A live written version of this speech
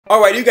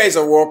Alright, you guys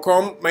are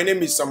welcome. My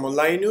name is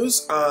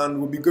Samolinus and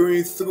we'll be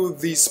going through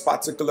this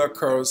particular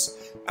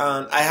course.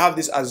 And I have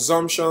this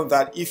assumption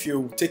that if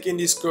you're taking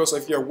this course or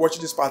if you're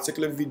watching this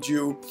particular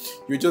video,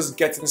 you're just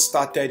getting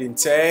started in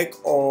tech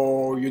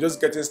or you're just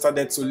getting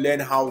started to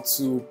learn how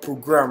to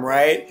program,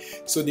 right?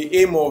 So the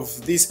aim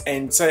of these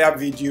entire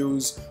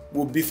videos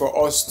will be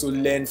for us to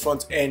learn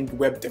front-end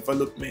web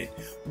development.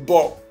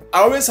 But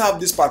I always have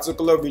this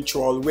particular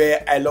ritual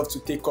where I love to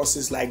take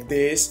courses like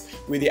this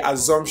with the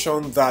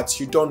assumption that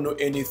you don't know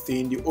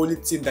anything. The only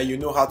thing that you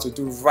know how to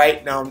do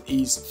right now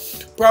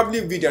is probably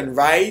read and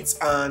write,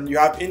 and you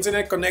have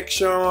internet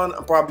connection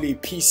and probably a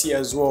PC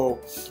as well,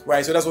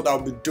 right? So that's what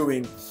I'll be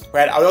doing,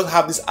 right? I just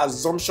have this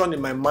assumption in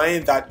my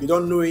mind that you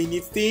don't know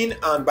anything,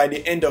 and by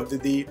the end of the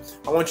day,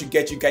 I want to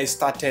get you guys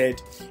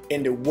started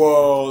in the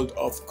world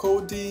of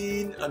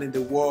coding and in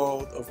the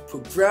world of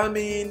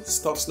programming,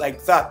 stuff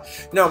like that.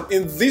 Now,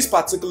 in this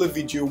particular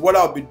video, what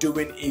I'll be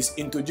doing is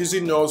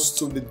introducing us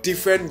to the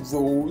different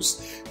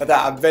roles that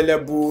are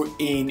available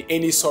in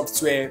any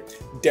software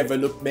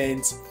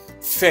development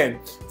firm,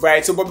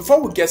 right? So, but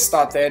before we get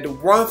started,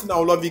 one thing I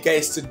would love you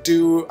guys to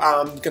do,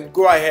 you can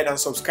go ahead and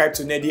subscribe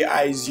to Nerdy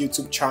Eyes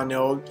YouTube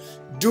channel.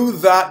 Do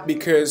that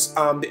because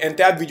the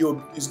entire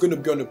video is going to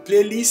be on a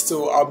playlist,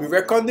 so I'll be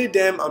recording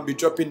them and be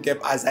dropping them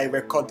as I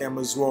record them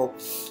as well.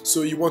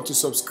 So you want to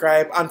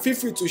subscribe and feel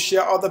free to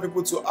share other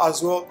people to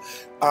as well.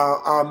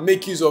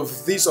 Make use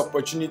of this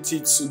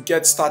opportunity to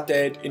get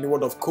started in the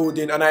world of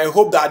coding, and I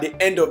hope that at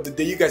the end of the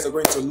day you guys are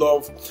going to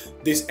love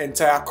this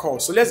entire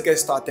course. So let's get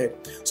started.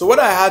 So what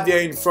I have here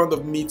in front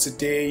of me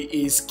today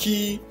is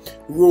key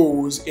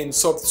roles in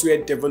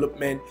software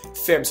development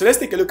firm. So let's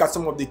take a look at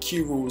some of the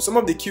key roles. Some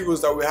of the key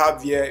roles that we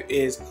have here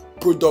is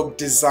product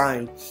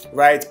design,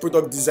 right?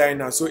 Product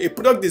designer. So a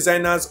product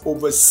designers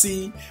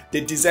oversee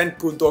the design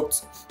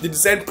product, the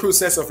design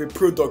process of a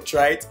product,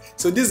 right?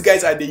 So these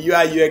guys are the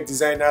UI UX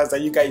designers that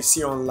you guys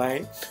see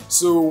online.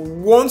 So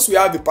once we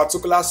have a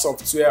particular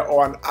software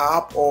or an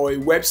app or a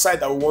website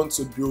that we want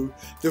to build,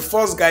 the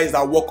first guys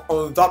that work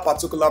on that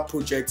particular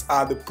project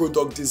are the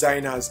product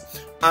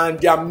designers. And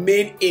their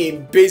main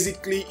aim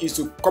basically is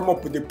to come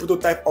up with a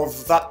prototype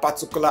of that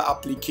particular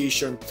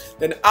application.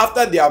 Then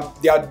after they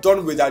are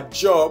done with that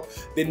job,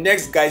 the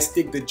next guys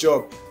take the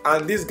job,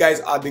 and these guys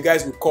are the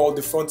guys we call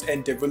the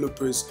front-end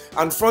developers.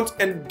 And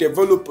front-end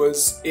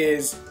developers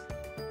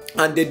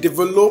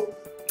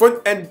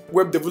front-end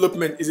web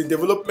development is the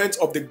development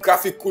of the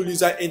graphical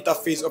user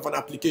interface of an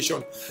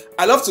application.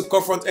 I love to call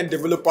front-end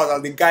developers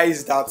as the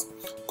guys that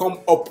come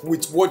up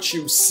with what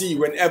you see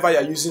whenever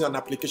you're using an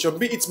application,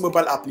 be it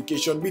mobile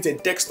application, be it a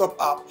desktop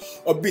app,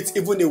 or be it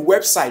even a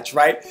website,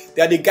 right?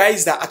 They are the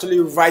guys that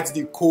actually write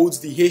the codes,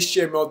 the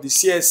HTML, the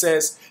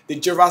CSS, the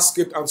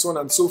JavaScript, and so on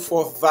and so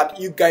forth that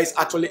you guys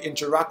actually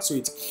interact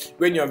with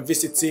when you're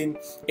visiting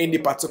any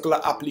particular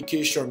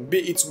application, be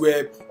it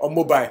web or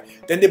mobile.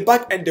 Then the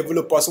back-end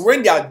developers,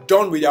 when they are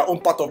done with their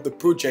own part of the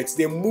project,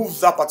 they move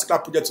that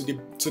particular project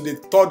to the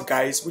third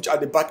guys, which are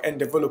the back-end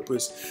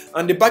developers.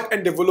 And the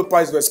back-end developer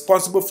is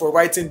responsible for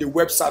writing the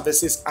web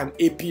services and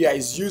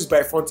APIs used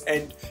by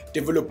front-end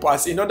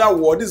developers. In other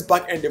words, these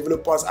back-end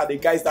developers are the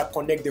guys that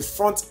connect the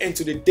front end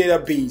to the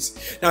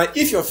database. Now,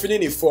 if you're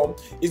filling a form,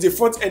 it's the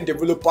front-end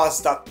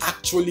developers that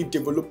actually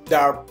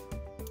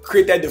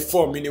created the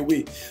form in a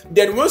way.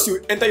 Then once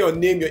you enter your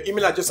name, your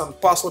email address and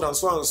password and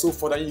so on and so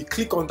forth, and you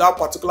click on that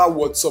particular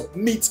word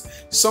submit,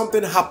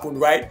 something happened,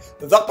 right?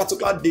 That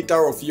particular data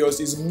of yours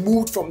is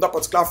moved from that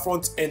particular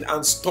front end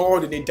and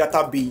stored in a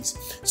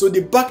database. So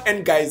the back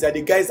end guys are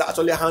the guys that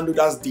actually handle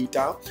that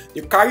data.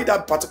 They carry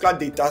that particular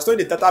data, store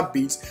in the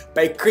database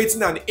by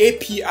creating an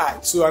API.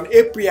 So an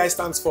API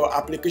stands for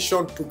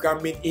Application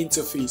Programming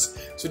Interface.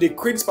 So they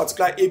create this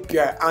particular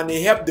API and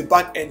they help the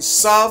back end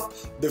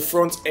serve the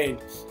front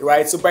end,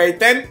 right? So by the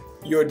time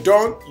you're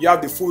done, you have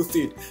the full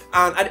thing.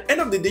 And at the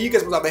end of the day, you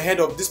guys must have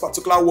heard of this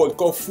particular word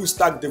called full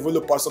stack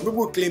developers. Some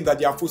people claim that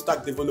they are full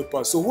stack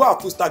developers. So who are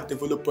full stack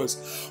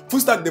developers?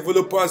 Full stack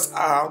developers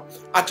are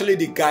actually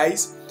the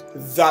guys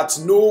that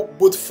know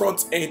both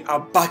front end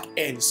and back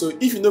end. So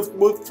if you know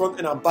both front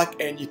end and back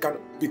end, you can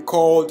be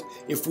called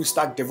a full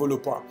stack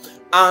developer.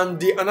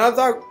 And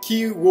another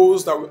key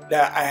roles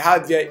that I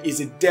have here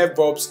is a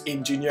DevOps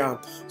engineer.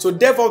 So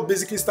DevOps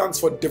basically stands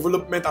for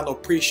development and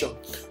operation.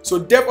 So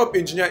DevOps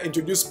engineer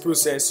introduce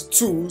process,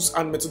 tools,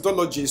 and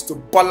methodologies to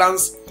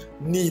balance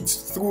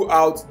needs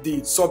throughout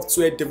the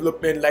software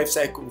development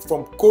lifecycle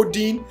from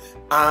coding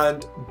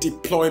and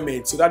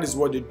deployment. So that is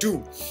what they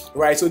do,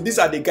 right? So these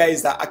are the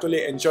guys that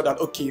actually ensure that,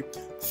 okay,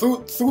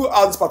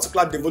 throughout this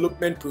particular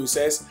development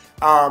process,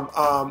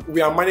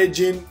 we are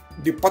managing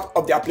the part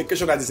of the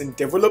application that is in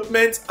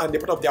development and the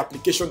part of the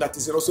application that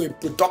is also in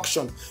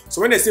production.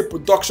 So when I say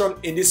production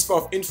in this sphere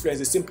of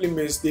influence, it simply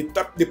means the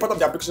part of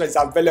the application that is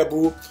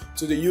available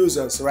to the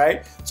users,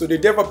 right? So the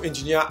DevOps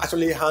engineer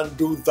actually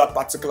handles that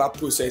particular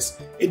process.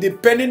 It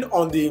depending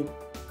on the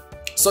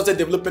software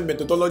development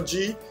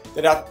methodology,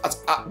 that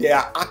they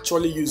are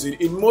actually using.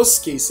 In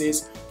most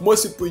cases,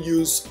 most people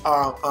use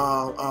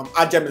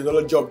agile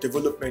methodology of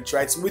development,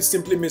 right? Which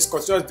simply means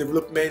continuous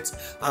development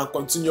and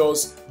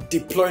continuous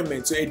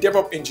deployment. So a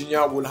DevOps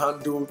engineer will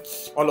handle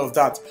all of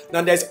that.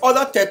 Now there's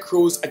other tech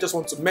roles I just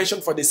want to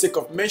mention for the sake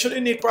of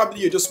mentioning it.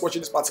 Probably you're just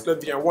watching this particular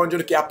video and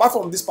wondering, okay, apart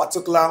from this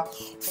particular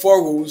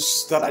 4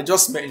 rules that I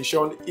just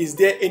mentioned, is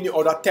there any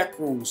other tech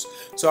rules?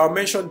 So I'll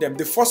mention them.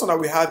 The first one that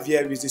we have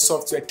here is the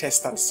software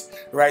testers,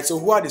 right? So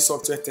who are the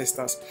software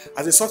testers?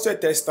 As a software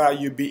tester,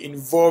 you'll be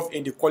involved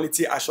in the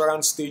quality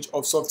assurance stage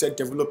of software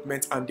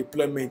development and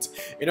deployment.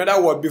 In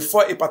other words,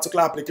 before a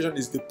particular application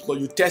is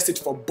deployed, you test it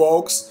for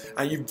bugs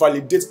and you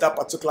validate that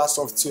particular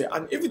software.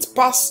 And if it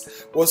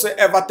passes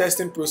whatsoever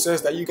testing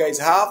process that you guys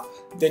have,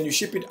 then you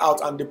ship it out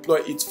and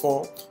deploy it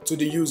to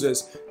the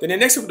users. Then the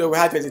next thing that we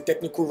have is the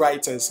technical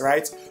writers,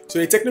 right? So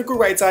a technical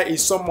writer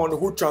is someone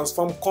who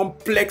transforms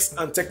complex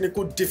and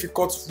technical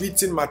difficult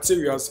written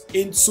materials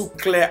into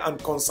clear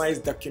and concise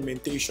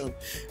documentation.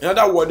 In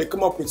other words, they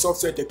come up with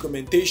software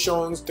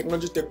documentations,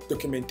 technology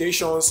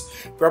documentations.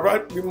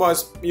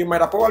 You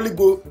might have probably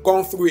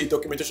gone through a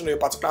documentation of a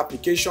particular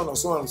application or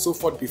so on and so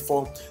forth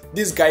before.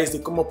 These guys, they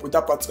come up with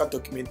that particular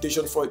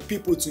documentation for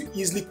people to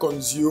easily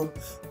consume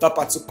that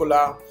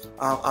particular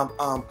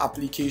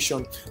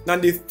application. Now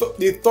the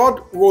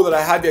third role that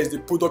I have here is the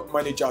product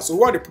manager. So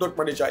who are the product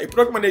manager? A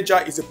product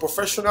manager is a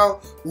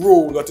professional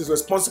role that is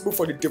responsible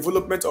for the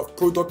development of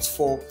products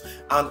for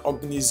an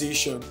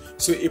organization.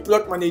 So a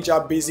product manager,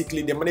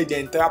 basically they manage the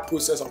entire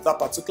process of that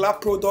particular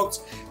product,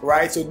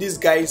 right? So these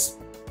guys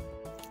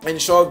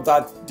ensure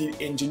that the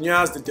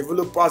engineers, the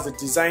developers, the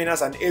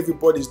designers, and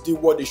everybody's do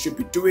what they should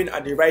be doing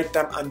at the right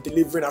time and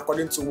delivering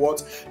according to what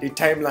the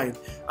timeline.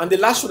 And the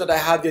last one that I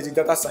have here is the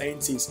data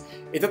scientists.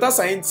 A data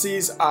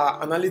scientists are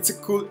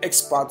analytical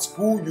experts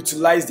who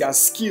utilize their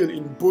skill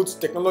in both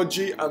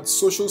technology and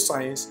social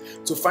science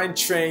to find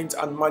trends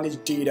and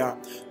manage data.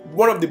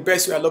 One of the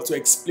best way I love to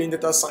explain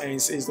data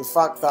science is the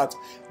fact that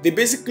they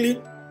basically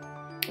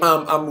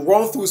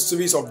run through a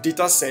series of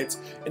data sets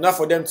in order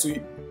for them to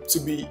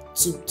be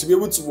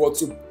able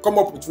to come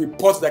up with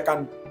reports that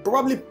can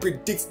probably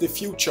predict the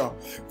future,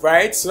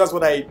 right? So that's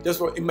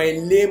what in my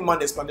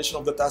layman explanation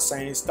of data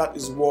science, that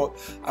is what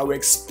I will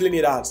explain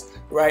it as,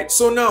 right?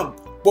 So now,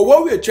 but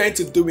what we are trying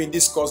to do in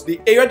this course, the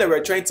area that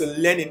we're trying to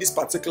learn in this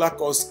particular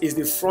course is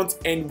the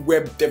front-end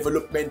web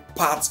development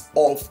part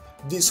of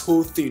this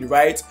whole thing,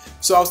 right?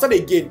 So I'll start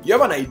again. You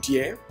have an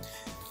idea.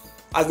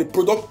 As the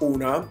product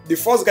owner, the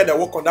first guy that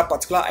works on that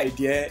particular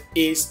idea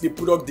is the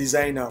product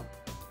designer.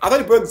 After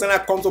the product designer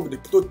comes up with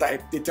the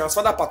prototype, they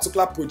transfer that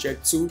particular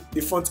project to the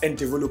front-end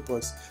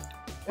developers.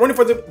 When the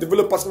front-end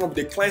developers come up with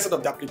the client side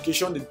of the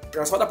application, they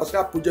transfer that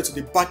particular project to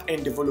the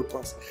back-end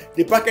developers.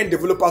 The back-end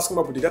developers come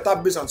up with the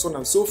database and so on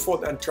and so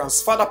forth and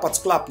transfer that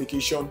particular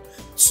application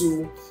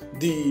to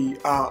the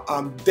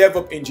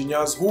DevOps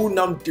engineers who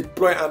now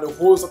deploy and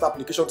host that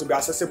application to be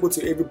accessible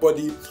to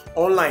everybody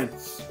online,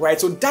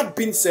 right? So that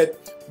being said,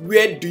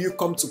 where do you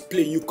come to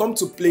play? You come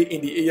to play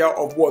in the area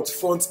of what?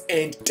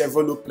 Front-end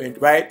development,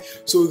 right?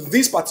 So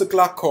this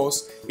particular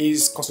course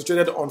is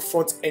concentrated on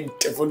front-end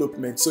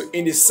development. So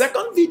in the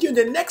second video, in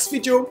the next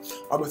video,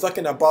 I'll be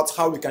talking about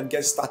how we can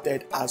get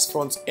started as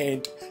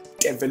front-end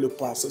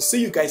developers. So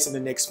see you guys in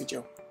the next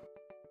video.